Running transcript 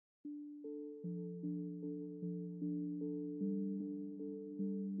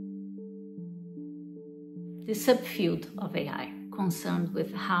The subfield of AI, concerned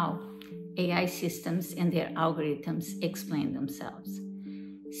with how AI systems and their algorithms explain themselves,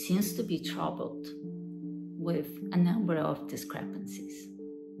 seems to be troubled with a number of discrepancies.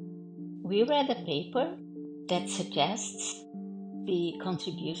 We read a paper that suggests the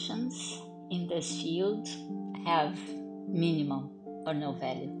contributions in this field have minimal or no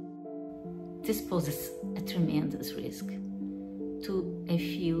value. This poses a tremendous risk to a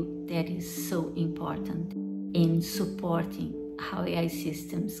field that is so important in supporting how AI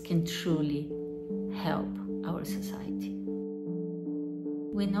systems can truly help our society.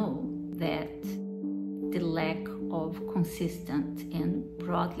 We know that the lack of consistent and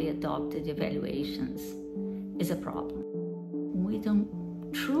broadly adopted evaluations is a problem. We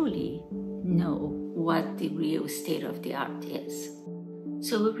don't truly know what the real state of the art is.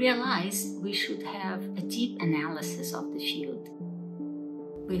 So we realized we should have a deep analysis of the field.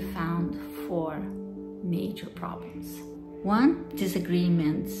 We found 4 major problems. 1,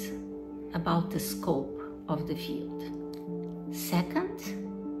 disagreements about the scope of the field.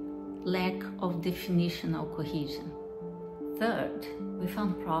 2nd, lack of definitional cohesion. 3rd, we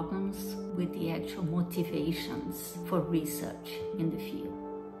found problems with the actual motivations for research in the field,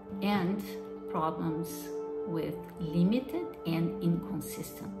 and problems with limited and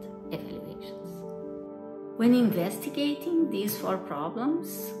inconsistent evaluations. When investigating these 4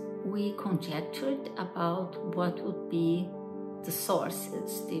 problems, we conjectured about what would be the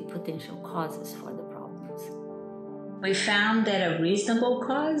sources, the potential causes for the problems. We found that a reasonable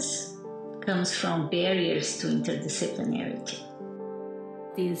cause comes from barriers to interdisciplinarity.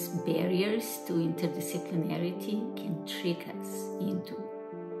 These barriers to interdisciplinarity can trick us into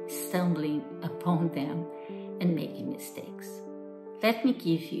stumbling upon them and making mistakes. Let me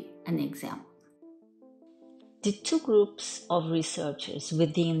give you an example. The 2 groups of researchers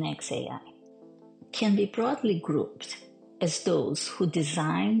within XAI can be broadly grouped as those who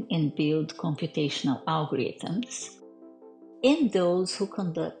design and build computational algorithms and those who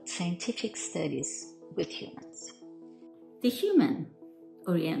conduct scientific studies with humans. The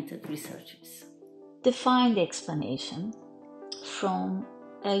human-oriented researchers define the explanation from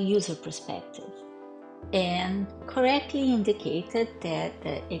a user perspective and correctly indicated that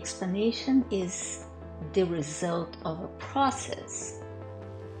the explanation is the result of a process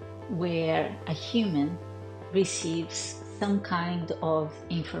where a human receives some kind of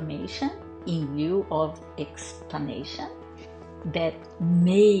information in lieu of explanation that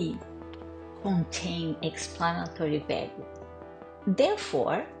may contain explanatory value.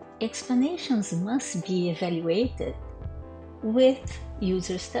 Therefore, explanations must be evaluated with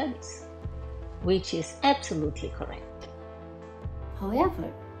user studies, which is absolutely correct.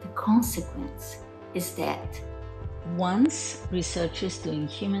 However, the consequence is that once researchers doing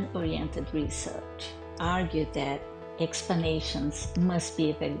human-oriented research argue that explanations must be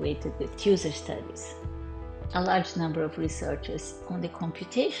evaluated with user studies, a large number of researchers on the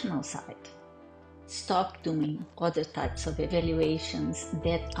computational side stop doing other types of evaluations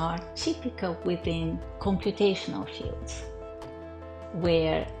that are typical within computational fields,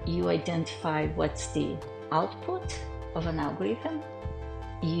 where you identify what's the output of an algorithm,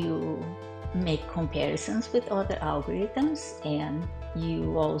 you make comparisons with other algorithms, and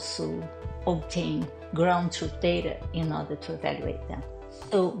you also obtain ground truth data in order to evaluate them.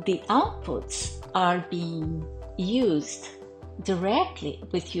 So the outputs are being used directly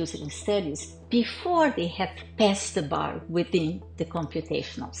with user studies before they have passed the bar within the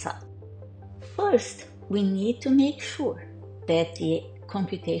computational side. First, we need to make sure that the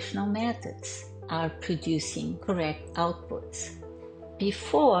computational methods are producing correct outputs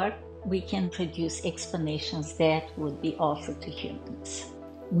before we can produce explanations that would be offered to humans.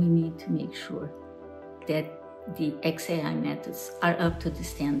 We need to make sure that the XAI methods are up to the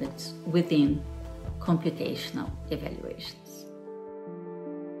standards within computational evaluations.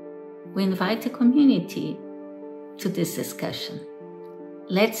 We invite the community to this discussion.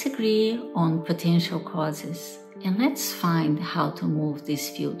 Let's agree on potential causes and let's find how to move this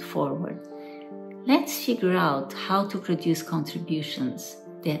field forward. Let's figure out how to produce contributions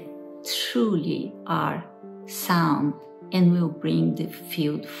that truly are sound and will bring the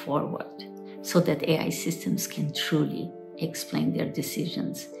field forward so that AI systems can truly explain their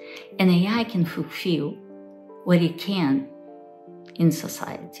decisions and AI can fulfill what it can in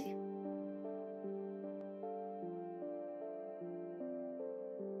society.